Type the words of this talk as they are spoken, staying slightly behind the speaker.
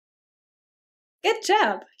Good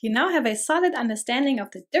job! You now have a solid understanding of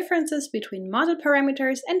the differences between model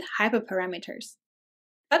parameters and hyperparameters.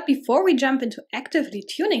 But before we jump into actively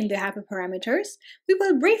tuning the hyperparameters, we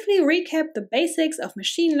will briefly recap the basics of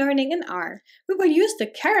machine learning in R. We will use the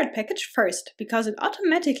Caret package first, because it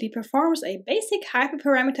automatically performs a basic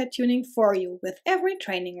hyperparameter tuning for you with every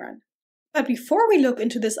training run. But before we look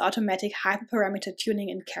into this automatic hyperparameter tuning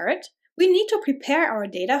in Caret, we need to prepare our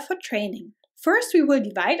data for training. First, we will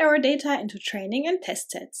divide our data into training and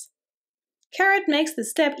test sets. Caret makes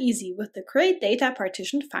this step easy with the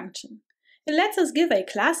createDataPartition function. It lets us give a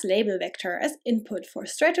class label vector as input for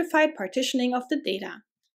stratified partitioning of the data.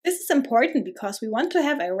 This is important because we want to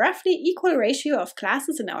have a roughly equal ratio of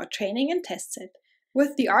classes in our training and test set.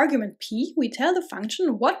 With the argument p, we tell the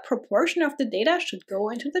function what proportion of the data should go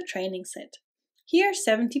into the training set. Here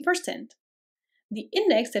 70%. The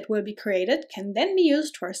index that will be created can then be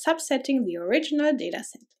used for subsetting the original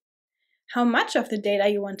dataset. How much of the data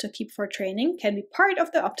you want to keep for training can be part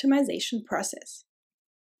of the optimization process.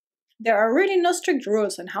 There are really no strict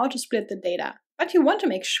rules on how to split the data, but you want to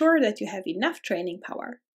make sure that you have enough training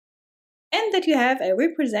power. And that you have a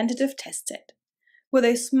representative test set. With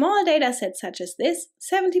a small dataset such as this,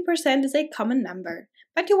 70% is a common number,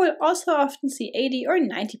 but you will also often see 80 or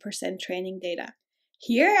 90% training data.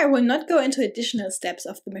 Here I will not go into additional steps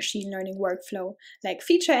of the machine learning workflow, like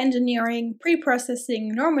feature engineering,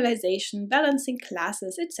 pre-processing, normalization, balancing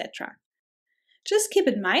classes, etc. Just keep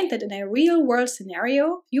in mind that in a real-world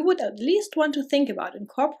scenario, you would at least want to think about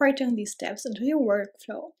incorporating these steps into your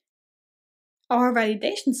workflow. Our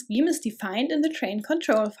validation scheme is defined in the train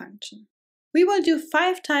control function. We will do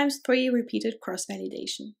 5 times 3 repeated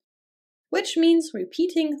cross-validation, which means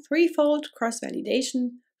repeating threefold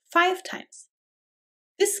cross-validation 5 times.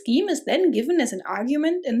 This scheme is then given as an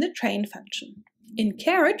argument in the train function. In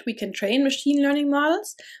Caret, we can train machine learning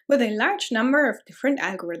models with a large number of different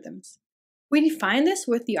algorithms. We define this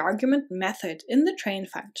with the argument method in the train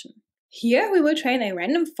function. Here we will train a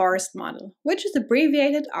random forest model, which is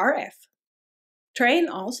abbreviated RF. Train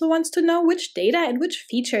also wants to know which data and which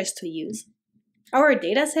features to use. Our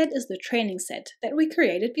dataset is the training set that we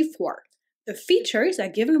created before. The features are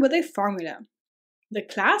given with a formula. The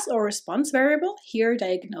class or response variable, here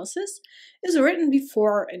diagnosis, is written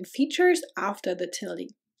before and features after the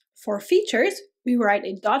tilde. For features, we write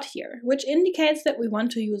a dot here, which indicates that we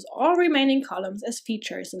want to use all remaining columns as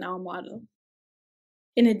features in our model.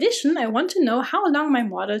 In addition, I want to know how long my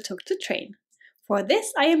model took to train. For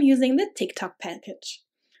this, I am using the TikTok package,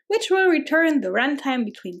 which will return the runtime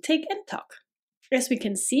between tick and tock. As we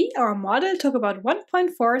can see, our model took about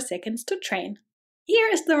 1.4 seconds to train. Here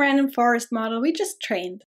is the random forest model we just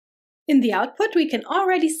trained. In the output, we can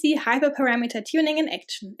already see hyperparameter tuning in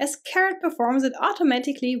action, as Caret performs it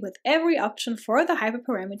automatically with every option for the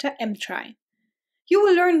hyperparameter mtry. You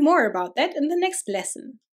will learn more about that in the next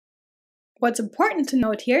lesson. What's important to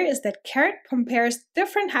note here is that Caret compares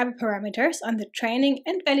different hyperparameters on the training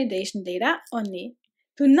and validation data only.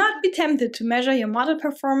 Do not be tempted to measure your model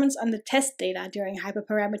performance on the test data during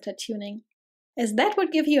hyperparameter tuning, as that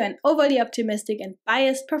would give you an overly optimistic and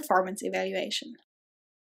biased performance evaluation.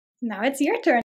 Now it's your turn.